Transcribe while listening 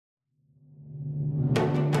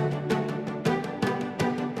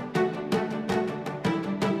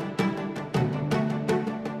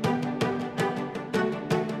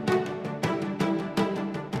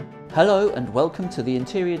Hello and welcome to the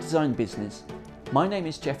Interior Design Business. My name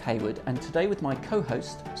is Jeff Hayward, and today with my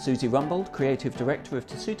co-host Susie Rumbold, Creative Director of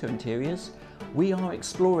Tessuto Interiors, we are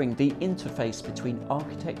exploring the interface between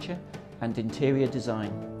architecture and interior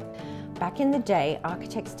design. Back in the day,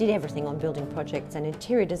 architects did everything on building projects, and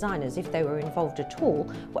interior designers, if they were involved at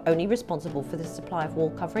all, were only responsible for the supply of wall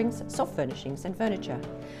coverings, soft furnishings and furniture.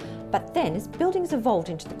 But then, as buildings evolved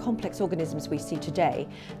into the complex organisms we see today,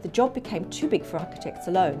 the job became too big for architects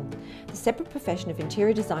alone. The separate profession of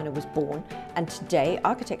interior designer was born, and today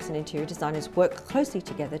architects and interior designers work closely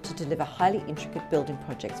together to deliver highly intricate building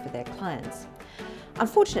projects for their clients.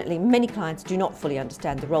 Unfortunately, many clients do not fully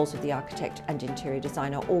understand the roles of the architect and interior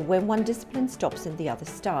designer, or when one discipline stops and the other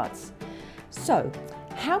starts. So,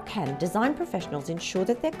 how can design professionals ensure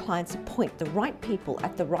that their clients appoint the right people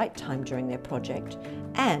at the right time during their project?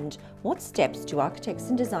 And what steps do architects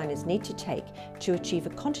and designers need to take to achieve a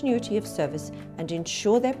continuity of service and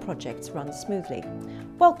ensure their projects run smoothly?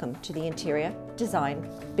 Welcome to the Interior Design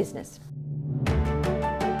Business.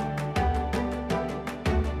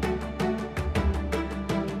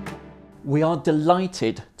 We are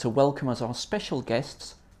delighted to welcome as our special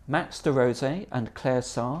guests Max de Rosee and Claire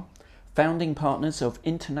Sa, founding partners of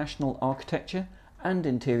international architecture and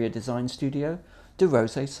interior design studio, de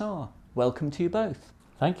Rosee Sa. Welcome to you both.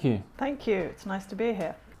 Thank you. Thank you. It's nice to be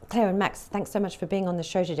here. Claire and Max, thanks so much for being on the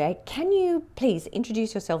show today. Can you please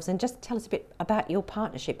introduce yourselves and just tell us a bit about your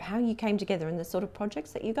partnership, how you came together and the sort of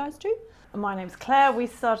projects that you guys do? My name's Claire. We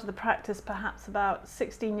started the practice perhaps about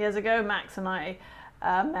 16 years ago. Max and I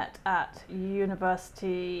met at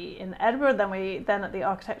university in Edinburgh, then at the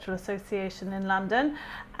Architectural Association in London,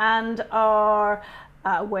 and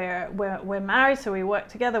we're married, so we work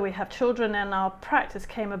together. We have children, and our practice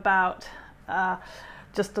came about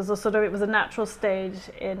just as it was a natural stage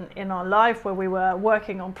in our life where we were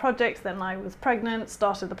working on projects. Then I was pregnant,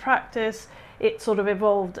 started the practice. It sort of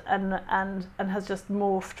evolved and has just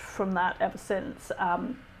morphed from that ever since.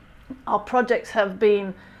 Our projects have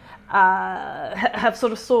been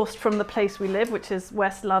sort of sourced from the place we live, which is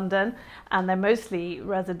West London, and they're mostly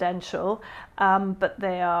residential, but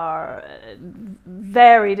they are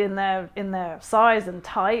varied in their size and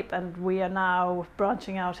type, and we are now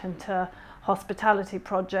branching out into hospitality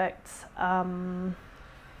projects,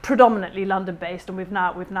 predominantly London-based, and we've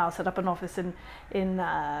now set up an office in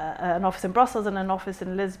Brussels and an office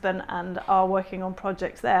in Lisbon, and are working on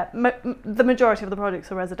projects there. The majority of the projects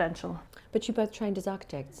are residential. But you both trained as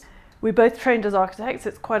architects. We both trained as architects.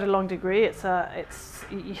 It's quite a long degree.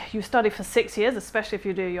 You study for 6 years, especially if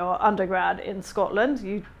you do your undergrad in Scotland.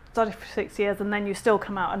 You study for 6 years and then you still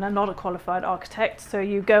come out and are not a qualified architect. So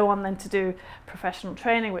you go on then to do professional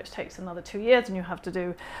training, which takes another 2 years, and you have to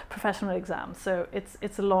do professional exams. So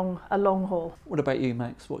it's a long haul. What about you,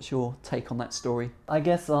 Max? What's your take on that story? I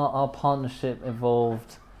guess our partnership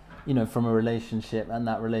evolved, from a relationship, and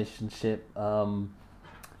that relationship,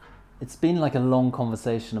 it's been like a long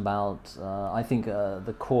conversation about, I think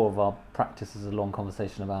the core of our practice is a long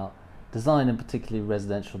conversation about design, and particularly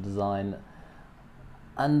residential design.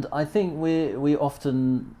 And I think we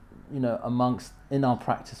often, in our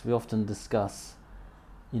practice, we often discuss,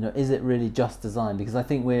 is it really just design? Because I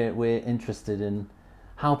think we're interested in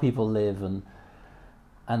how people live,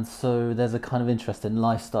 and so there's a kind of interest in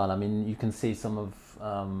lifestyle. I mean, you can see some of,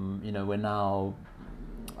 we're now,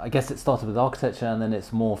 I guess it started with architecture and then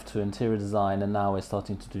it's morphed to interior design, and now we're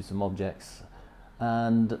starting to do some objects,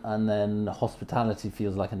 and then hospitality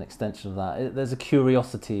feels like an extension of that. There's a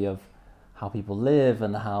curiosity of how people live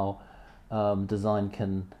and how design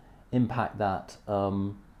can impact that,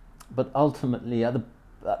 but ultimately at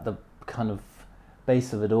the kind of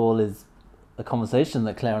base of it all is a conversation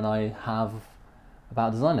that Claire and I have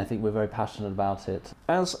about design. I think we're very passionate about it.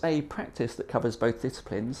 As a practice that covers both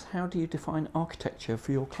disciplines, how do you define architecture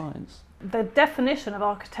for your clients? The definition of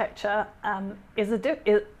architecture is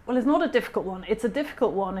not a difficult one. It's a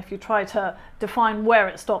difficult one if you try to define where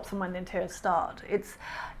it stops and when the interiors start.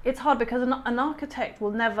 It's hard because an architect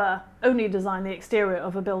will never only design the exterior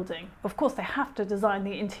of a building. Of course, they have to design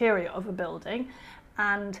the interior of a building,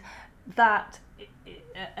 and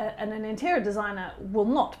an interior designer will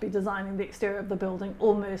not be designing the exterior of the building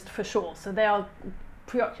almost for sure. So they are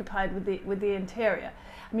preoccupied with the interior.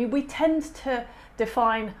 I mean, we tend to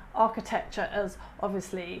define architecture as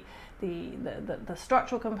obviously the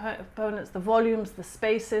structural components, the volumes, the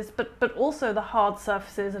spaces, but also the hard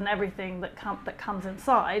surfaces and everything that comes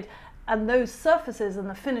inside. And those surfaces and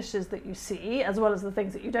the finishes that you see, as well as the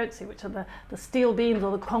things that you don't see, which are the steel beams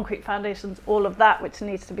or the concrete foundations, all of that which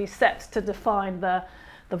needs to be set to define the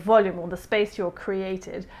volume or the space you're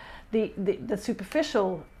created. The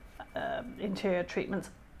superficial interior treatments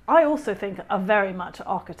I also think are very much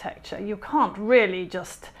architecture. You can't really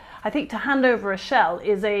just, I think to hand over a shell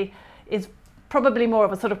is probably more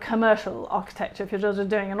of a sort of commercial architecture. If you're just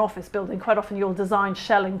doing an office building, quite often you'll design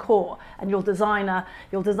shell and core, and you'll design,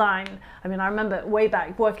 I mean, I remember way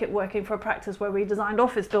back working for a practice where we designed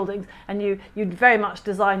office buildings, and you'd very much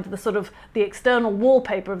designed the sort of the external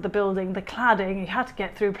wallpaper of the building, the cladding, you had to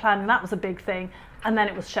get through planning, that was a big thing. And then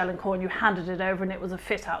it was shell and core, and you handed it over, and it was a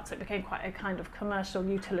fit out, so it became quite a kind of commercial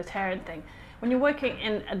utilitarian thing. When you're working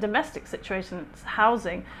in a domestic situation,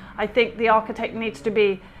 housing, I think the architect needs to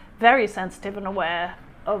be very sensitive and aware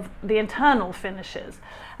of the internal finishes.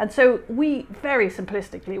 And so we very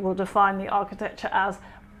simplistically will define the architecture as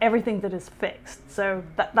everything that is fixed. So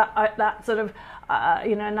that sort of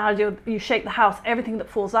now you shake the house, everything that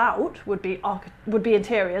falls out would be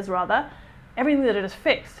interiors rather. Everything that is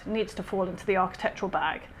fixed needs to fall into the architectural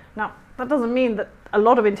bag. Now, that doesn't mean that a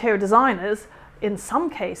lot of interior designers in some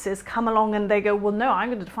cases come along and they go, well, no, I'm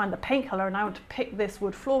going to define the paint color and I want to pick this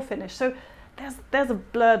wood floor finish. So there's a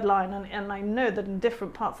blurred line, and I know that in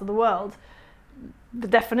different parts of the world, the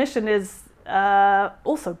definition is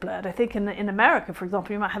also blurred. I think in America, for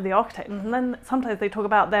example, you might have the architect, and then sometimes they talk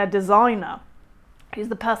about their designer, who's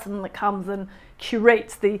the person that comes and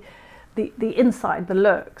curates the inside, the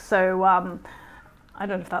look. So I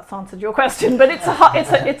don't know if that's answered your question, but it's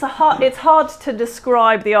hard to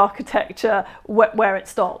describe the architecture where it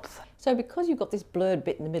stops. So because you've got this blurred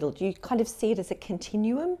bit in the middle, do you kind of see it as a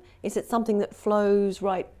continuum? Is it something that flows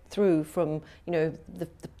right through from,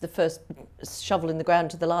 the first shovel in the ground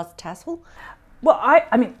to the last tassel? Well,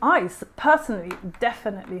 I personally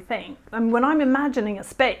definitely think, when I'm imagining a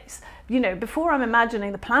space, before I'm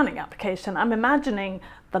imagining the planning application, I'm imagining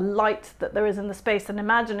the light that there is in the space and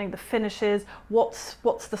imagining the finishes, what's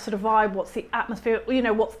the sort of vibe, what's the atmosphere,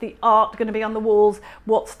 what's the art going to be on the walls,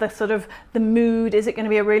 what's the sort of the mood, is it going to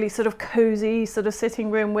be a really sort of cozy sort of sitting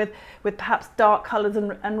room with perhaps dark colours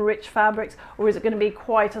and rich fabrics, or is it going to be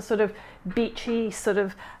quite a sort of beachy sort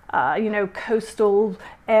of coastal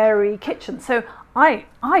airy kitchen? So I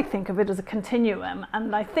think of it as a continuum,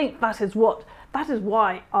 and I think that is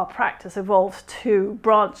why our practice evolved to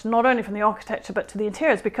branch not only from the architecture but to the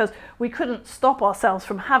interiors, because we couldn't stop ourselves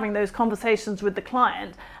from having those conversations with the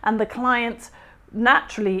client, and the client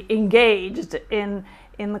naturally engaged in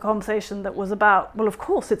the conversation that was about, well, of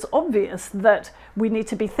course, it's obvious that we need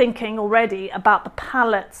to be thinking already about the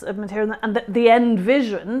palettes of material and the end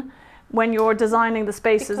vision when you're designing the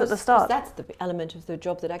spaces at the start. Because that's the element of the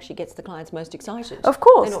job that actually gets the clients most excited. Of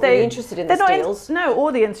course. They're not really interested in the steels.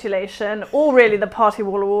 Or the insulation, or really the party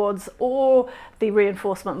wall awards, or the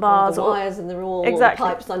reinforcement bars. Or the wires in the wall, exactly. Or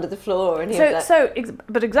the pipes under the floor, or any of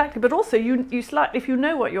that. But also if you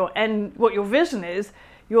know what your vision is,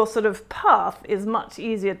 your sort of path is much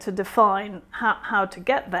easier to define how to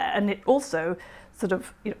get there. And it also sort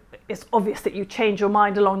of, it's obvious that you change your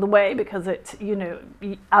mind along the way, because it,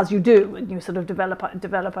 as you do, and you sort of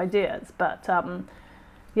develop ideas. But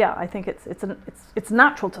I think it's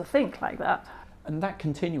natural to think like that. And that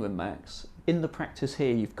continuum, Max, in the practice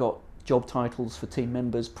here, you've got job titles for team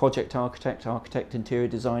members: project architect, architect interior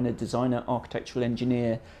designer, designer architectural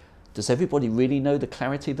engineer. Does everybody really know the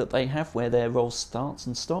clarity that they have where their role starts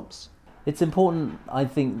and stops? It's important. I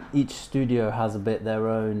think each studio has a bit their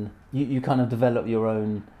own. You kind of develop your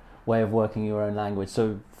own way of working, your own language.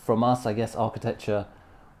 So from us, I guess architecture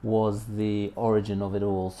was the origin of it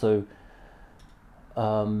all. So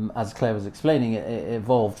as Claire was explaining, it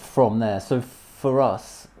evolved from there. So for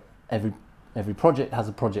us, every project has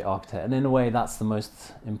a project architect, and in a way that's the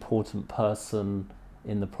most important person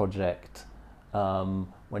in the project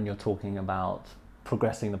when you're talking about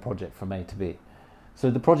progressing the project from A to B. So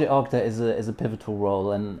the project architect is a pivotal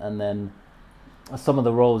role, and then some of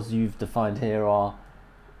the roles you've defined here are,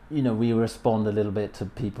 we respond a little bit to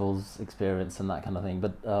people's experience and that kind of thing.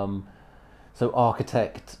 But so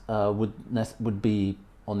architect would be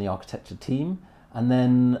on the architecture team, and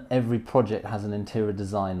then every project has an interior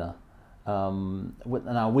designer.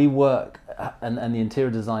 Now we work, and the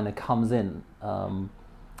interior designer comes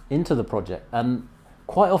into the project, and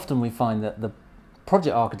quite often we find that the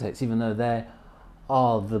project architects, even though they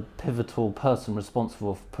are the pivotal person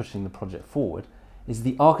responsible for pushing the project forward, is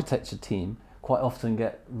the architecture team quite often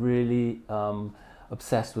get really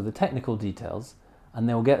obsessed with the technical details, and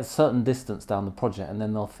they'll get a certain distance down the project, and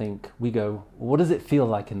then they'll think, we go, well, what does it feel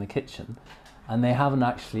like in the kitchen? And they haven't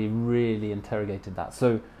actually really interrogated that.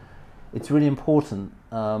 So it's really important,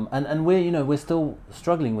 and we're still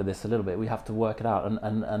struggling with this a little bit. We have to work it out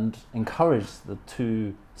and encourage the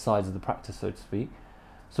two sides of the practice, so to speak.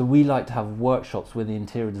 So we like to have workshops with the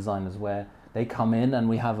interior designers where they come in, and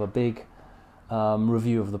we have a big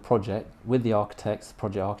review of the project with the architects, the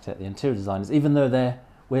project architect, the interior designers, even though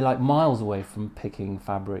we're like miles away from picking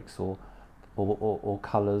fabrics or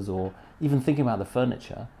colours or even thinking about the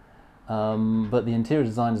furniture. But the interior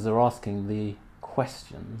designers are asking the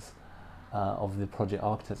questions of the project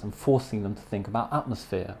architects and forcing them to think about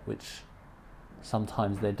atmosphere, which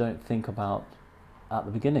sometimes they don't think about at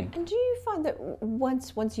the beginning. And do you find that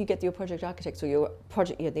once you get your project architects or your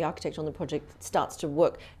project, the architect on the project starts to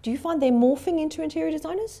work, do you find they're morphing into interior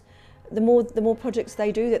designers? The more projects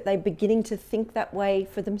they do, that they're beginning to think that way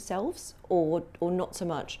for themselves, or not so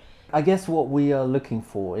much? I guess what we are looking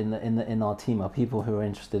for in our team are people who are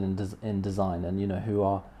interested in design, and who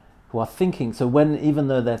are thinking. So even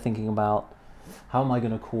though they're thinking about how am I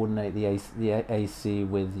going to coordinate the AC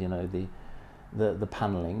with the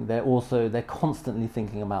paneling, they're constantly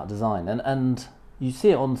thinking about design, and you see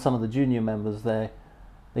it on some of the junior members.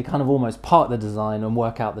 They kind of almost park the design and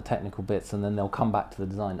work out the technical bits, and then they'll come back to the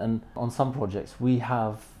design. And on some projects we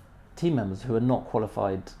have team members who are not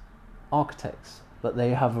qualified architects, but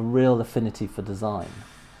they have a real affinity for design,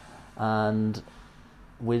 and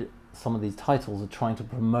with some of these titles are trying to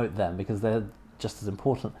promote them because they're just as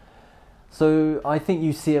important. So I think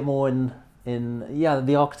you see it more in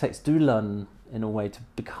the architects do learn in a way to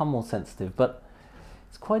become more sensitive, but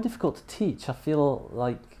it's quite difficult to teach. I feel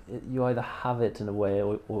like you either have it in a way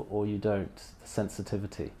or you don't, the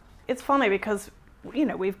sensitivity. It's funny because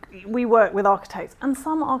we work with architects, and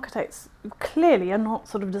some architects clearly are not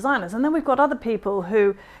sort of designers, and then we've got other people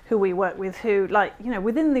who we work with who, like,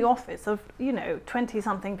 within the office of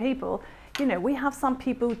 20-something people, we have some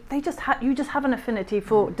people, you just have an affinity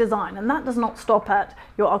for design, and that does not stop at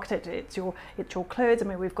your architect. It's your clothes. I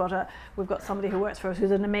mean, we've got somebody who works for us who's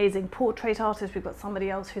an amazing portrait artist. We've got somebody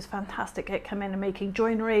else who's fantastic at coming and making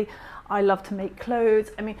joinery. I love to make clothes.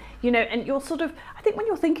 I mean, and you're sort of, I think when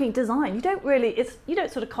you're thinking design, you don't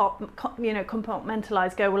sort of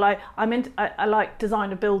compartmentalize. Go, well, I like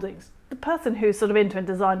design of buildings. The person who's sort of into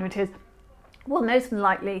design of it is, will most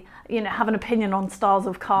likely, have an opinion on styles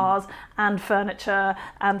of cars and furniture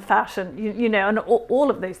and fashion, and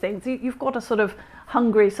all of those things. You've got a sort of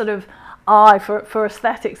hungry sort of eye for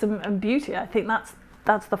aesthetics and beauty. I think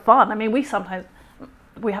that's the fun. I mean, we sometimes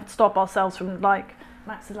have to stop ourselves from, like,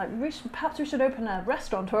 Max is like, perhaps we should open a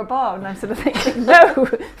restaurant or a bar, and I'm sort of thinking, no,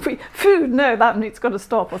 food, no, it's got to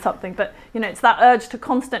stop or something. But it's that urge to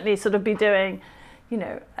constantly sort of be doing,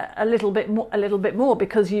 a little bit more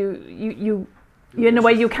because you in a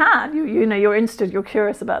way you can, you're interested, you're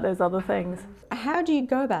curious about those other things. How do you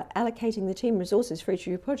go about allocating the team resources for each of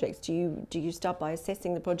your projects? Do you start by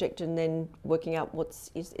assessing the project and then working out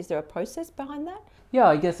is there a process behind that? Yeah,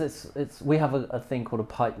 I guess it's we have a thing called a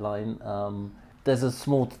pipeline. There's a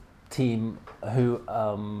small team who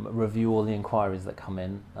review all the inquiries that come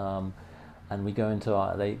in, and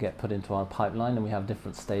they get put into our pipeline, and we have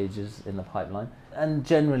different stages in the pipeline. And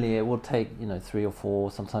generally it will take 3 or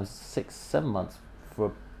 4, sometimes 6, 7 months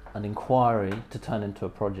for an inquiry to turn into a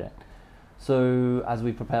project. So as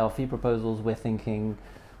we prepare our fee proposals, we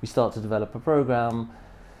start to develop a program.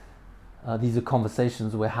 These are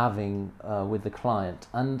conversations we're having with the client,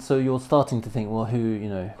 and so you're starting to think, well,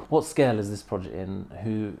 what scale is this project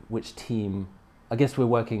in? Which team? I guess we're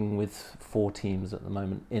working with 4 teams at the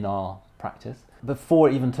moment in our practice. Before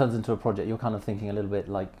it even turns into a project, you're kind of thinking a little bit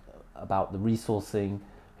like about the resourcing,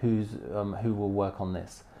 who will work on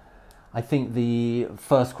this. I think the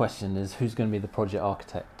first question is, who's going to be the project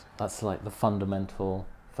architect? That's like the fundamental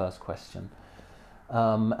first question.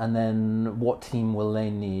 And then what team will they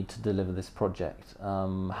need to deliver this project?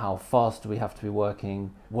 How fast do we have to be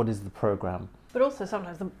working? What is the program? But also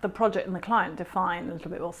sometimes the project and the client define a little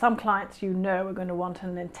bit. Well, some clients are going to want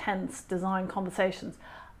an intense design conversations.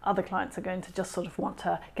 Other clients are going to just sort of want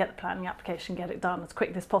to get the planning application, get it done as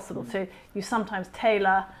quickly as possible. So you sometimes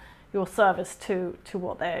tailor your service to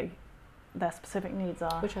what their specific needs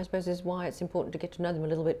are. Which I suppose is why it's important to get to know them a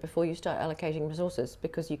little bit before you start allocating resources,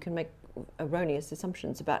 because you can make erroneous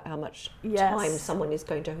assumptions about how much time someone is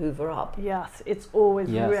going to hoover up. Yes, it's always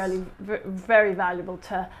really very valuable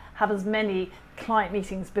to have as many client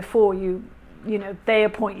meetings before they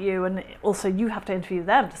appoint you, and also you have to interview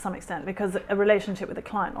them to some extent, because a relationship with a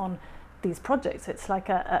client on these projects, it's like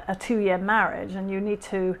a 2-year marriage, and you need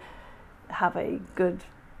to have a good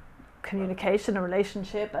communication, a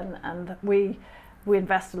relationship, and we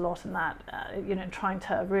invest a lot in that, trying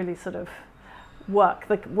to really sort of work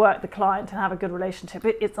the client and have a good relationship.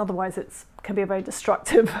 It's otherwise can be a very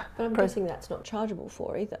destructive But I'm process. guessing that's not chargeable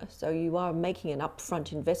for either. So you are making an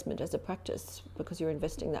upfront investment as a practice because you're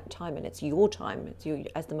investing that time, and it's your time. It's you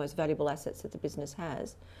as the most valuable assets that the business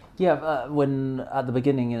has. Yeah, when at the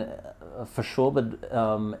beginning, for sure,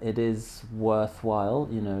 but it is worthwhile.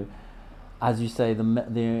 As you say,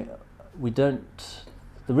 the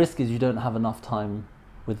risk is you don't have enough time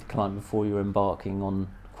with the client before you're embarking on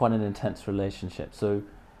quite an intense relationship. So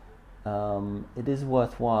it is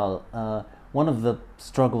worthwhile. One of the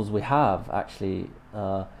struggles we have actually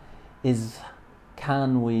is,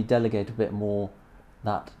 can we delegate a bit more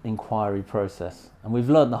that inquiry process? And we've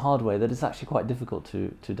learned the hard way that it's actually quite difficult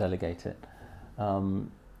to delegate it.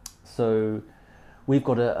 So we've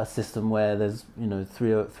got a system where there's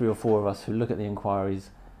three or four of us who look at the inquiries,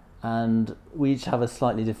 and we each have a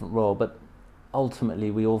slightly different role, but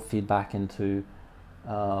ultimately we all feed back into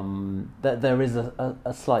that there is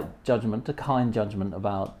a slight judgment, a kind judgment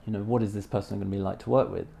about what is this person going to be like to work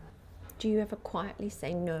with. Do you ever quietly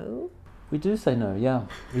say no? We do say no, yeah.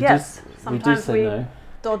 Sometimes we no.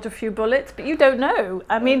 dodge a few bullets, but you don't know.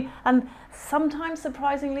 I mean, and sometimes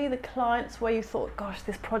surprisingly, the clients where you thought, gosh,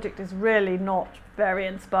 this project is really not very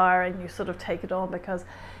inspiring, you sort of take it on because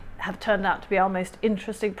have turned out to be our most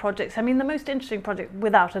interesting projects. I mean, the most interesting project,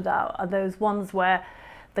 without a doubt, are those ones where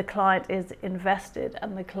the client is invested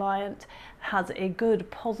and the client has a good,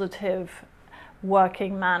 positive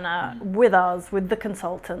working manner with us, with the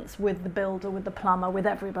consultants, with the builder, with the plumber, with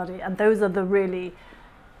everybody. And those are the really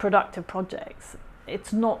productive projects.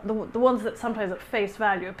 It's not the ones that sometimes at face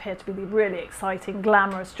value appear to be the really exciting,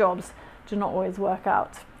 glamorous jobs do not always work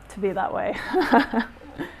out to be that way.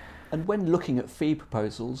 And when looking at fee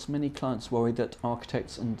proposals, many clients worry that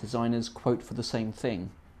architects and designers quote for the same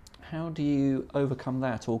thing. How do you overcome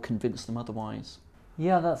that or convince them otherwise?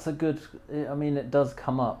 Yeah, that's a good, it does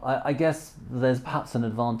come up. I guess there's perhaps an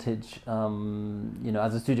advantage,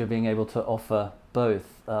 as a studio being able to offer both.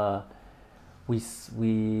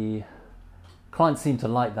 We clients seem to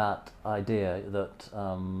like that idea that,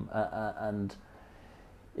 and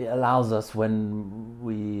it allows us, when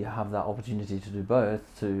we have that opportunity to do both,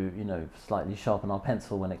 to slightly sharpen our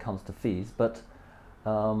pencil when it comes to fees. But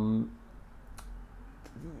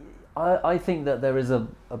I think that there is a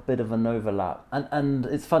bit of an overlap, and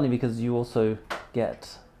it's funny because you also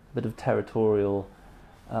get a bit of territorial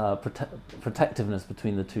protectiveness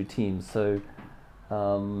between the two teams. So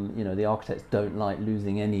the architects don't like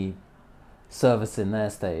losing any service in their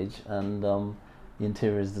stage, and the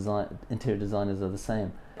interior designers are the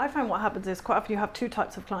same. I find what happens is quite often you have two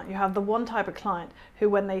types of client. You have the one type of client who,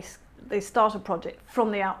 when they start a project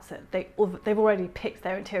from the outset, they've already picked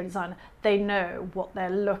their interior designer. They know what their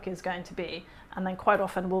look is going to be, and then quite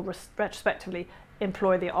often will retrospectively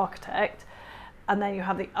employ the architect. And then you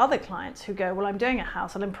have the other clients who go, well, I'm doing a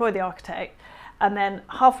house, I'll employ the architect, and then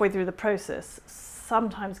halfway through the process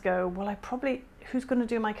sometimes go, well, who's going to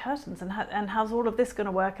do my curtains, and how's all of this going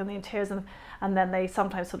to work, and the interiors, and then they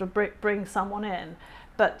sometimes sort of bring someone in.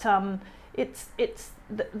 But it's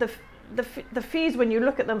the fees, when you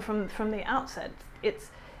look at them from the outset,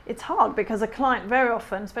 it's hard, because a client very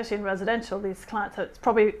often, especially in residential, these clients, it's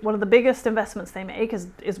probably one of the biggest investments they make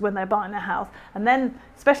is when they're buying their house. And then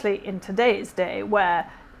especially in today's day,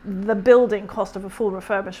 where the building cost of a full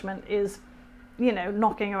refurbishment is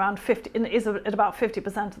knocking around 50, is at about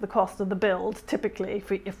 50% of the cost of the build, typically,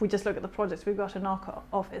 if we just look at the projects we've got in our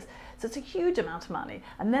office. So it's a huge amount of money.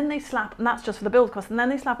 And then they slap, and that's just for the build cost, and then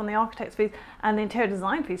they slap on the architect's fees and the interior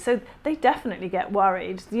design fees. So they definitely get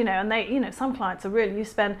worried, and they, some clients are really, you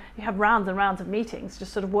have rounds and rounds of meetings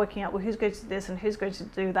just sort of working out, well, who's going to do this and who's going to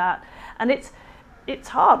do that. And it's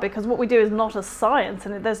hard, because what we do is not a science,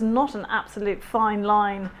 and there's not an absolute fine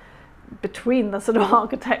line between the sort of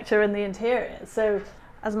architecture and the interior. So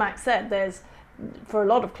as Max said, for a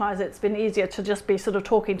lot of clients it's been easier to just be sort of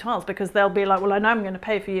talking to us, because they'll be like, well, I know I'm going to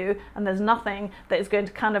pay for you, and there's nothing that is going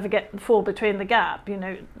to kind of fall between the gap,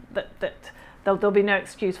 that there'll be no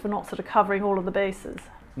excuse for not sort of covering all of the bases.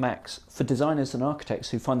 Max, for designers and architects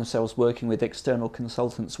who find themselves working with external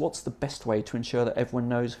consultants, what's the best way to ensure that everyone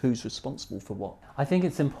knows who's responsible for what? I think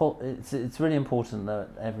it's really important that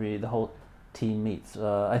the whole team meets.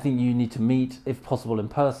 I think you need to meet, if possible, in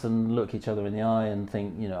person, look each other in the eye and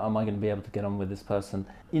think, am I going to be able to get on with this person?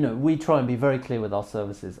 We try and be very clear with our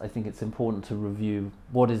services. I think it's important to review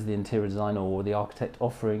what is the interior designer or the architect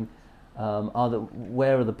offering,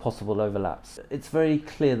 where are the possible overlaps. It's very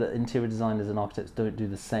clear that interior designers and architects don't do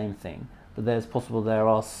the same thing, but there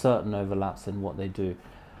are certain overlaps in what they do.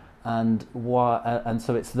 And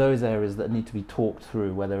so it's those areas that need to be talked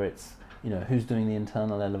through, whether it's who's doing the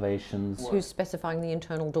internal elevations, Who's specifying the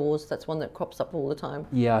internal doors? That's one that crops up all the time.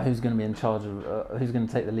 yeah, who's going to be in charge of, who's going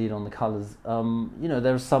to take the lead on the colours.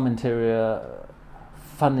 There's some interior,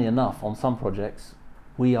 funnily enough, on some projects,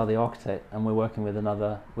 we are the architect and we're working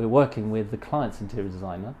with the client's interior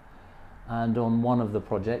designer. And on one of the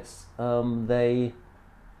projects, we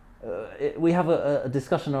have a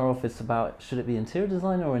discussion in our office about should it be interior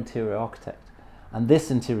designer or interior architect. And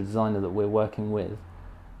this interior designer that we're working with,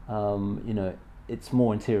 it's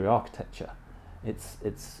more interior architecture. It's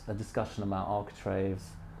a discussion about architraves,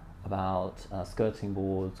 about skirting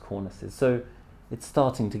boards, cornices. So it's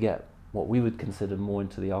starting to get what we would consider more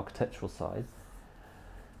into the architectural side.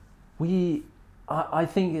 I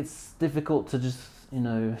think it's difficult to just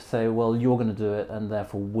say, well, you're going to do it and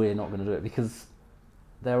therefore we're not going to do it, because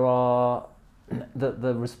there are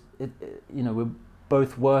we're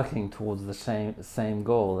both working towards the same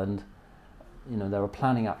goal, and there are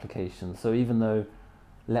planning applications. So even though,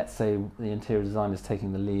 let's say, the interior designer is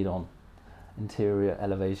taking the lead on interior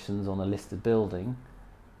elevations on a listed building,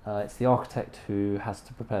 it's the architect who has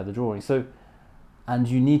to prepare the drawing. So, and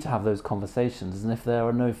you need to have those conversations, and if there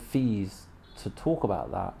are no fees to talk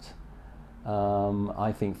about that,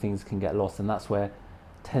 I think things can get lost, and that's where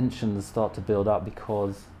tensions start to build up,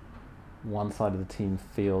 because one side of the team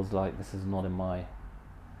feels like this is not in my,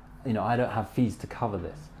 I don't have fees to cover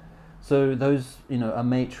this. So those, a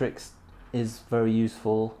matrix is very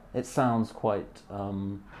useful. It sounds quite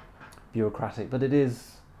bureaucratic, but it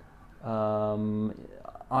is,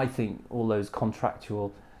 I think all those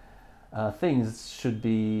contractual things should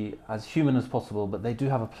be as human as possible, but they do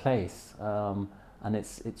have a place, and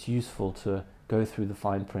it's useful to go through the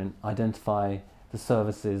fine print, identify the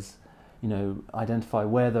services, identify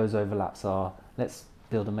where those overlaps are. Let's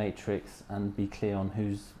build a matrix and be clear on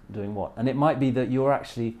who's doing what. And it might be that you're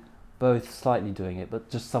actually both slightly doing it, but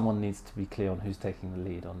just someone needs to be clear on who's taking the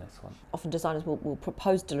lead on this one. Often designers will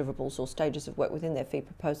propose deliverables or stages of work within their fee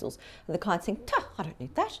proposals, and the client's saying, I don't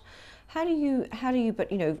need that. How do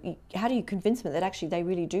you convince them that actually they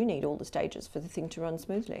really do need all the stages for the thing to run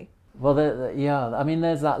smoothly? Well,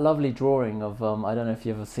 there's that lovely drawing of, I don't know if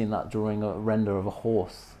you've ever seen that drawing or render of a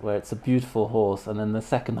horse, where it's a beautiful horse, and then the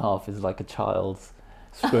second half is like a child's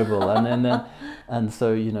scribble, and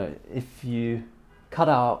so if you cut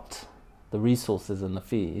out the resources and the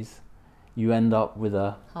fees, you end up with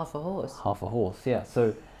half a horse. Yeah.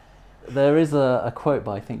 So there is a quote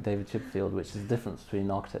by, I think, David Chipfield, which is the difference between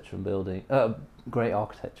architecture and building. Great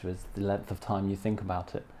architecture is the length of time you think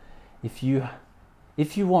about it. If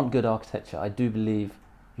you want good architecture, I do believe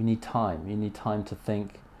you need time. You need time to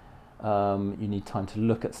think. You need time to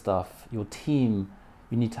look at stuff. Your team,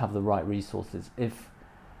 you need to have the right resources. If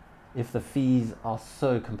the fees are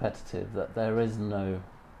so competitive that there is no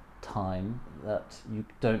time, that you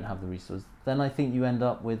don't have the resources, then I think you end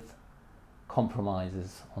up with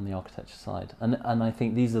compromises on the architecture side. And I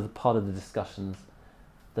think these are the part of the discussions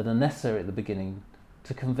that are necessary at the beginning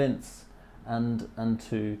to convince and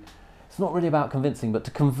to, it's not really about convincing, but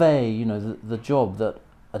to convey, the job that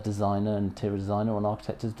a designer, an interior designer or an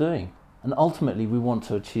architect is doing. And ultimately we want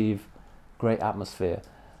to achieve great atmosphere.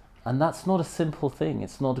 And that's not a simple thing.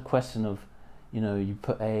 It's not a question of, you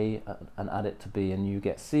put A and add it to B and you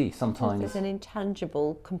get C. Sometimes there's an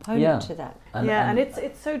intangible component to that. And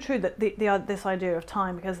it's so true that this idea of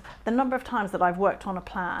time, because the number of times that I've worked on a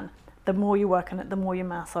plan, the more you work on it, the more you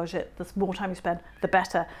massage it, the more time you spend, the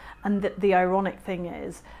better. And the ironic thing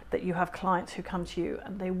is that you have clients who come to you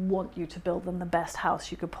and they want you to build them the best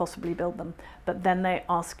house you could possibly build them, but then they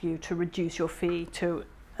ask you to reduce your fee to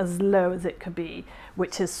as low as it could be,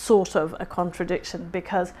 which is sort of a contradiction,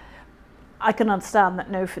 because I can understand that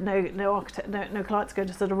no client's going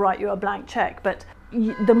to sort of write you a blank check, but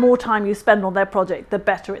the more time you spend on their project, the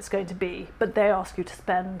better it's going to be. But they ask you to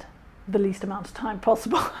spend the least amount of time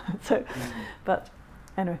possible. But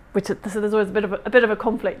anyway, so there's always a bit of a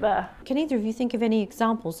conflict there. Can either of you think of any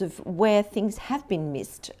examples of where things have been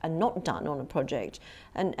missed and not done on a project?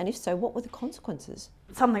 And if so, what were the consequences?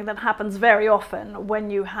 Something that happens very often when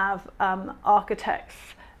you have architects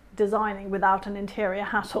designing without an interior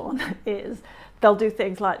hat on is they'll do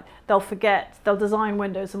things like they'll design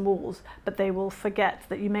windows and walls, but they will forget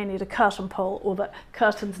that you may need a curtain pole or that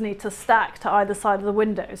curtains need to stack to either side of the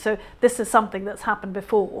window. So this is something that's happened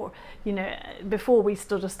before. Before we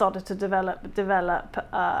sort of started to develop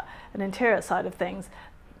an interior side of things.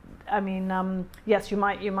 I mean, yes, you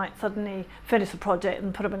might suddenly finish a project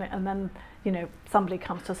and put them in it, and then somebody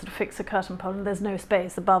comes to sort of fix a curtain pole and there's no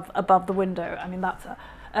space above the window. I mean,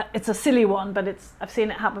 it's a silly one, but I've seen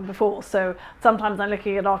it happen before. So sometimes I'm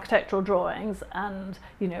looking at architectural drawings and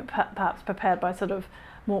perhaps prepared by sort of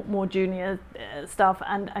more junior stuff,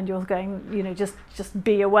 and you're going, you know, just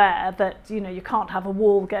be aware that, you know, you can't have a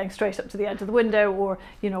wall going straight up to the edge of the window, or,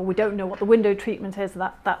 you know, we don't know what the window treatment is,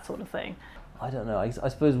 that sort of thing. I don't know. I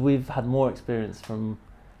suppose we've had more experience from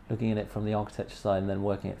looking at it from the architecture side and then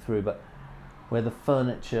working it through, but where the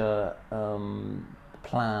furniture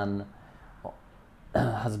plan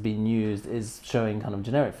has been used is showing kind of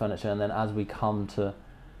generic furniture, and then as we come to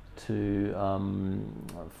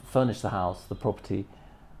furnish the house, the property,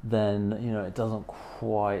 then, you know, it doesn't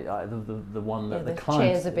quite the one that the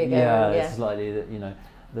client, chairs are bigger, it's slightly, you know,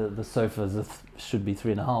 the sofas should be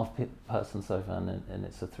 3.5 person sofa, and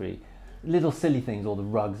it's a 3. Little silly things, or the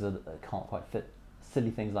rugs can't quite fit,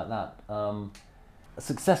 silly things like that.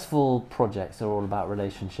 Successful projects are all about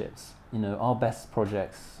relationships. You know, our best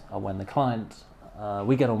projects are when the client,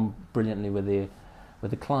 we get on brilliantly with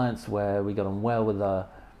the clients, where we get on well with the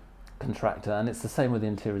contractor, and it's the same with the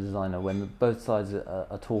interior designer. When both sides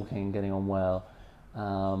are talking, getting on well,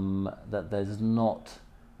 that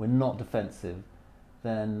we're not defensive,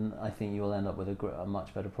 then I think you'll end up with a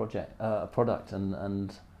much better product.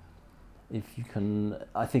 And if you can,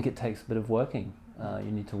 I think it takes a bit of working.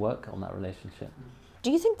 You need to work on that relationship. Do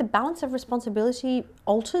you think the balance of responsibility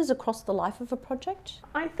alters across the life of a project?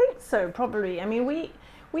 I think so, probably. I mean, we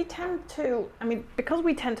tend to, because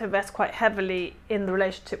we tend to invest quite heavily in the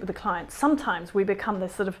relationship with the client, sometimes we become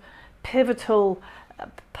this sort of pivotal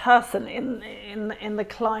person in the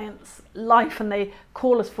client's life, and they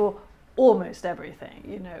call us for almost everything,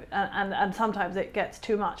 you know, and sometimes it gets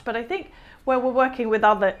too much. But I think where we're working with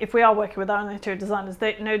if we are working with other interior designers,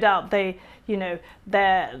 no doubt the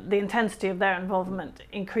intensity of their involvement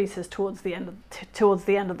increases towards the end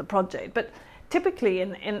of the project. But typically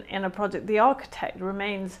in a project, the architect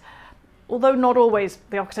remains, although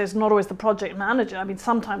the architect is not always the project manager. I mean,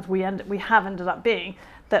 sometimes we have ended up being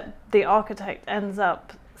that the architect ends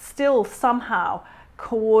up still somehow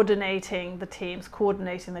coordinating the teams,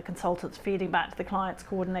 coordinating the consultants, feeding back to the clients,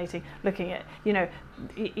 coordinating, looking at, you know,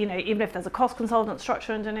 even if there's a cost consultant,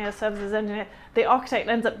 structural engineer, services engineer, the architect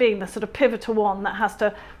ends up being the sort of pivotal one that has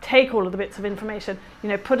to take all of the bits of information, you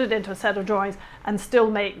know, put it into a set of drawings, and still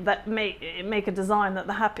make a design that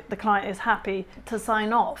the client is happy to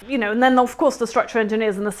sign off. You know, and then of course the structural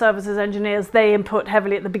engineers and the services engineers, they input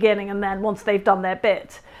heavily at the beginning, and then once they've done their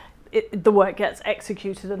bit, the work gets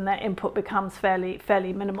executed and their input becomes fairly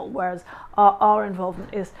minimal, whereas our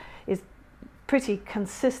involvement is pretty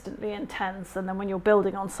consistently intense, and then when you're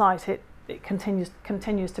building on site it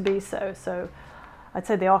continues to be so. So I'd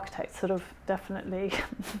say the architect sort of definitely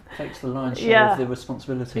takes the lion's share of the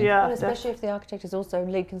responsibility. Yeah, and especially if the architect is also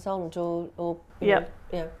lead consultant or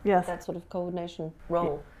that sort of coordination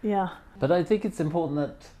role. Yeah. But I think it's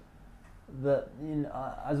important that, you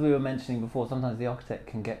know, as we were mentioning before, sometimes the architect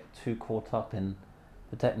can get too caught up in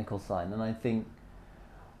the technical side, and I think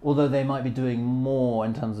although they might be doing more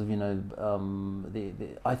in terms of, you know,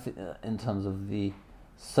 in terms of the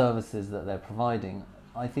services that they're providing,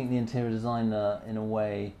 I think the interior designer in a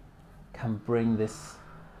way can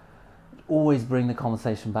always bring the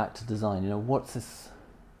conversation back to design. You know, what's this?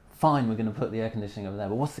 Fine, we're going to put the air conditioning over there,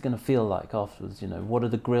 but what's it going to feel like afterwards? You know, what are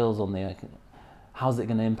the grills on the air conditioning? How's it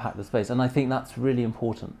going to impact the space? And I think that's really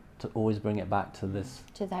important, to always bring it back to this.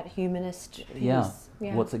 To that humanist piece. Yeah.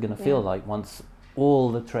 What's it going to feel like once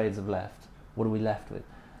all the trades have left? What are we left with?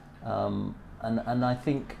 And I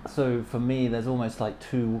think, so for me, there's almost like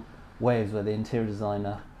two waves where the interior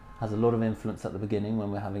designer has a lot of influence at the beginning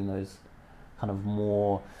when we're having those kind of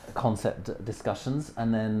more concept discussions,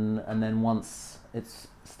 and then once it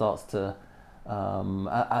starts to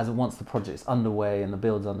once the project's underway and the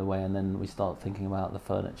build's underway, and then we start thinking about the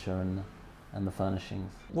furniture and the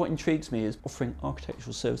furnishings. What intrigues me is offering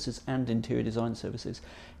architectural services and interior design services.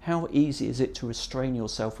 How easy is it to restrain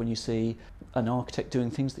yourself when you see an architect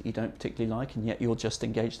doing things that you don't particularly like, and yet you're just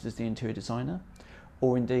engaged as the interior designer?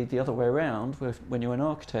 Or indeed the other way around, when you're an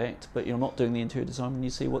architect but you're not doing the interior design, when you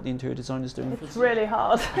see what the interior designer is doing. It's really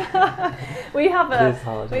hard. We have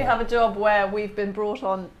a job where we've been brought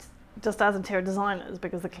on just as interior designers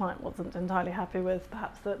because the client wasn't entirely happy with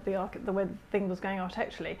perhaps the way the thing was going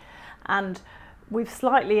architecturally, and we've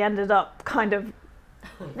slightly ended up kind of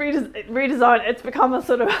redesign. It's become a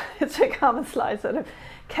slight sort of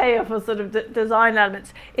chaos of sort of design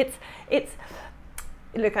elements.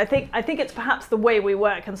 Look, I think it's perhaps the way we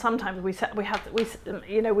work, and sometimes we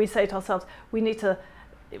say to ourselves, we need to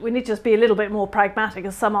we need to just be a little bit more pragmatic,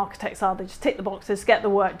 as some architects are. They just tick the boxes, get the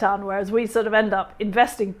work done, whereas we sort of end up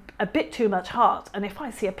investing a bit too much heart. And if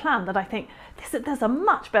I see a plan that I think there's a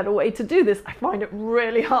much better way to do this, I find it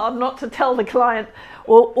really hard not to tell the client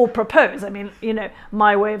or propose. I mean,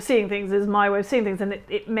 my way of seeing things is my way of seeing things, and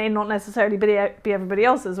it may not necessarily be everybody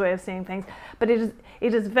else's way of seeing things, but it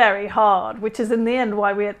is very hard, which is in the end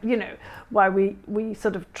why we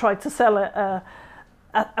sort of try to sell a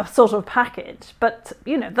sort of package. But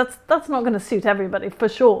that's not going to suit everybody for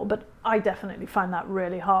sure, but I definitely find that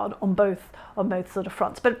really hard on both sort of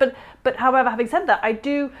fronts. But however, having said that, I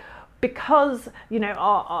do, because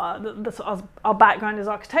our background is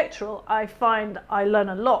architectural, I find I learn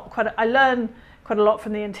a lot. I learn quite a lot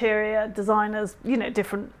from the interior designers,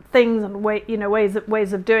 different things and ways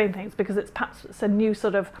of doing things, because it's a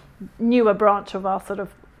newer branch of our sort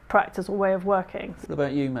of practice or way of working. What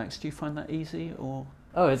about you, Max? Do you find that easy, or?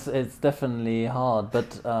 Oh, it's definitely hard,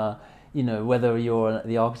 but whether you're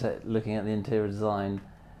the architect looking at the interior design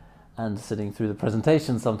and sitting through the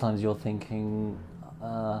presentation, sometimes you're thinking,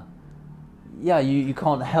 you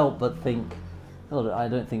can't help but think, oh, I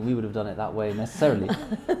don't think we would have done it that way necessarily.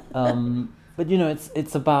 But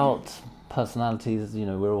it's about personalities.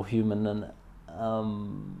 We're all human, and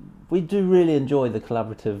we do really enjoy the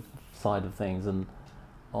collaborative side of things. And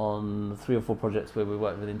on 3 or 4 projects where we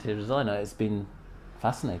work with interior designer, it's been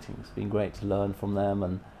fascinating. It's been great to learn from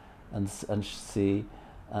them and see,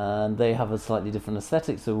 and they have a slightly different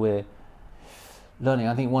aesthetic, so we're learning.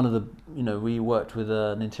 I think one of the, we worked with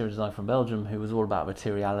an interior designer from Belgium who was all about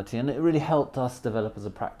materiality, and it really helped us develop as a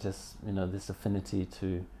practice, this affinity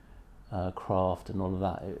to craft and all of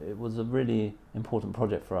that. It was a really important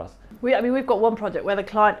project for us. We've got one project where the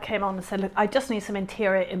client came on and said, look, I just need some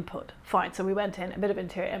interior input. Fine, so we went in, a bit of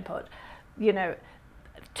interior input.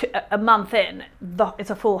 A month in, it's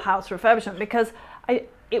a full house refurbishment, because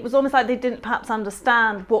it was almost like they didn't perhaps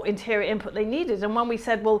understand what interior input they needed. And when we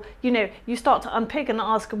said, well, you start to unpick and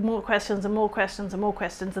ask more questions and more questions and more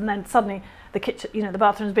questions, and then suddenly the kitchen, the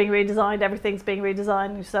bathroom's being redesigned, everything's being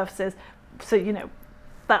redesigned, new surfaces. So,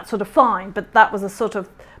 that's sort of fine. But that was a sort of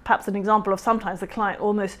perhaps an example of sometimes the client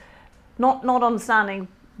almost not understanding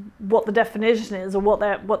what the definition is or what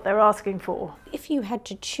they're asking for. If you had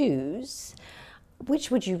to choose,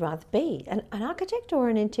 which would you rather be, an architect or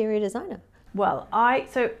an interior designer? Well, I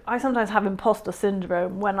sometimes have imposter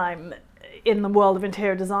syndrome when I'm in the world of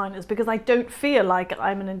interior designers, because I don't feel like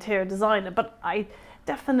I'm an interior designer, but I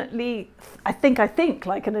definitely think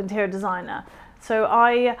like an interior designer. So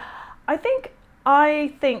I think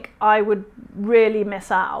I would really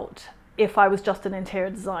miss out if I was just an interior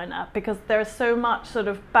designer, because there is so much sort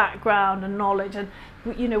of background and knowledge, and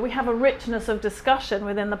we have a richness of discussion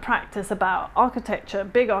within the practice about architecture,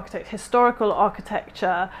 big architecture, historical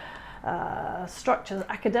architecture, structures,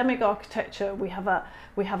 academic architecture. We have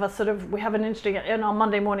an interesting, in our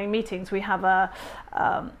Monday morning meetings, we have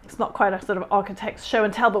it's not quite a sort of architect's show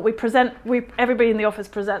and tell, but everybody in the office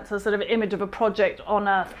presents a sort of image of a project on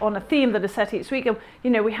a theme that is set each week, and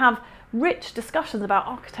we have rich discussions about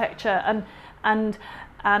architecture,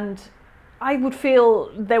 and I would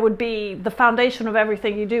feel there would be the foundation of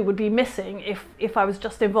everything you do would be missing if I was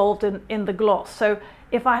just involved in the gloss. So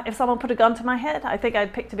if someone put a gun to my head, I think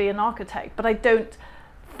I'd pick to be an architect, but I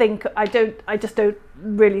just don't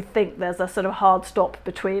really think there's a sort of hard stop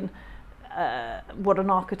between what an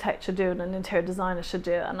architect should do and an interior designer should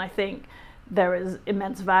do. And I think there is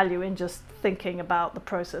immense value in just thinking about the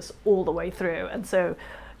process all the way through. And so,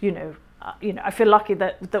 I feel lucky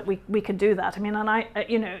that we can do that. I mean, and I,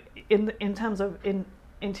 in terms of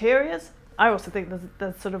interiors, I also think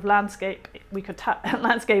there's sort of landscape,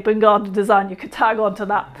 landscape and garden design, you could tag on to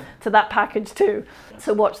that package too.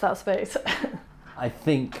 So watch that space. I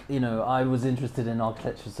think, I was interested in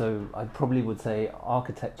architecture, so I probably would say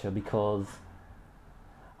architecture, because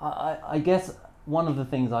I guess one of the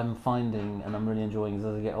things I'm finding and I'm really enjoying is,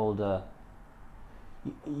 as I get older,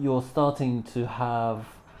 you're starting to have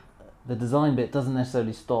the design bit doesn't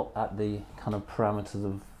necessarily stop at the kind of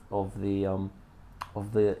parameters of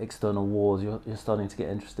the external walls. You're starting to get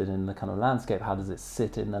interested in the kind of landscape. How does it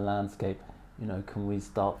sit in the landscape? Can we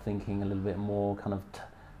start thinking a little bit more kind of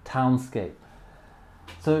townscape?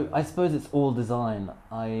 So I suppose it's all design.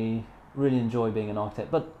 I really enjoy being an architect,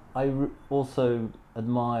 but I also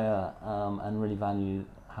admire and really value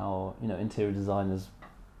how interior designers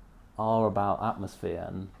are about atmosphere,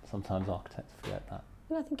 and sometimes architects forget that.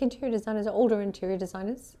 I think interior designers, older interior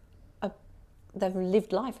designers, they've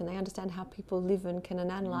lived life and they understand how people live and can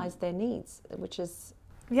analyse their needs, which is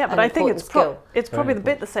but I think it's probably the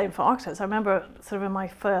bit the same for architects. I remember sort of in my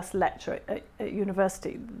first lecture at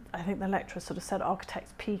university, I think the lecturer sort of said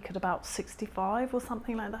architects peak at about 65 or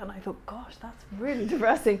something like that, and I thought, gosh, that's really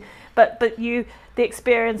depressing. But the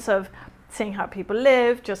experience of seeing how people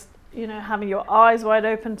live, just, you know, having your eyes wide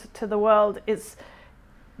open to the world is,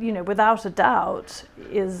 you know, without a doubt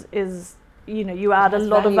is you know, you add a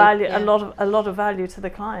lot of value, a lot of value to the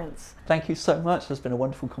clients. Thank you so much. It's been a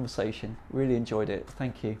wonderful conversation. Really enjoyed it.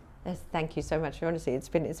 Thank you. Yes, thank you so much. Honestly, it's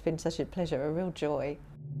been such a pleasure, a real joy.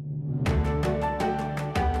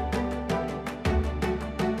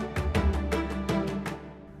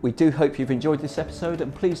 We do hope you've enjoyed this episode,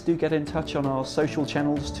 and please do get in touch on our social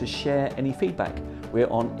channels to share any feedback. We're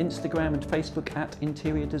on Instagram and Facebook at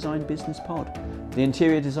Interior Design Business Pod. The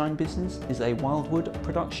Interior Design Business is a Wildwood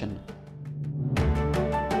production.